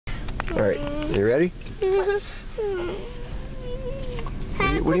Alright, you ready?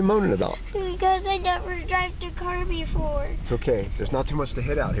 What are you moaning about? Because I never drive the car before. It's okay. There's not too much to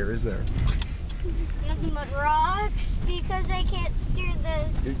hit out here, is there? Nothing but rocks because I can't steer the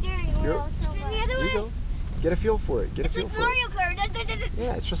steering wheel so much. Here you go. Get a feel for it. Get a feel like for Mario it. Kart.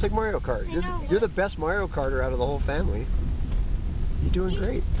 Yeah, it's just like Mario Kart. You're the best Mario Karter out of the whole family. You're doing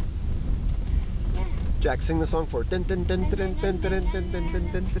great. Yeah. Jack, sing the song for it.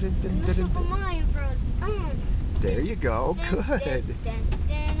 There you go. Good.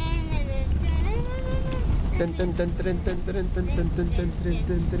 Sometimes I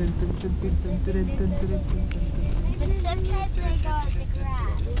go in the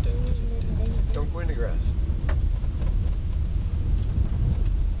grass. Don't go in the grass.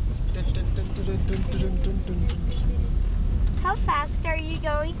 How fast are you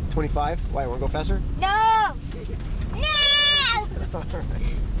going? 25. Why? Want to go faster? No! No! All right.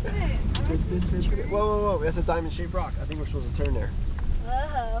 Whoa, whoa, whoa. That's a diamond-shaped rock. I think we're supposed to turn there.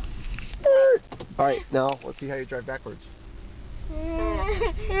 Uh-oh. All right, now let's see how you drive backwards. I need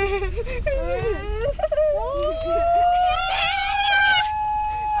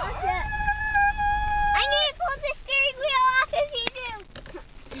to pull the steering wheel off if you do.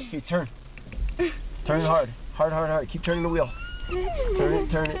 Okay, turn. Turn hard. Hard, hard, hard. Keep turning the wheel. Turn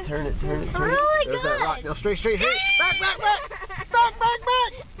it, turn it, turn it, turn it, turn it. Really There's that rock. good. Now straight, straight. Hey, back, back, back. Back, back,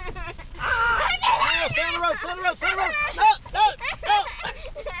 back. Stay on the road, stay on the road, stay on the road. No, no, no.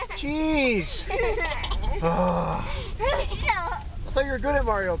 Jeez. Oh, I thought you were good at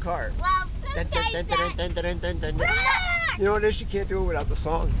Mario Kart. Well, You know what it is? You can't do it without the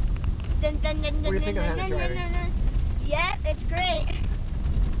song. What do you think of Hannah driving? Yeah, it's great.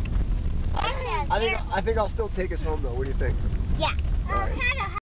 I think I'll still take us home though. What do you think? Yeah. All right.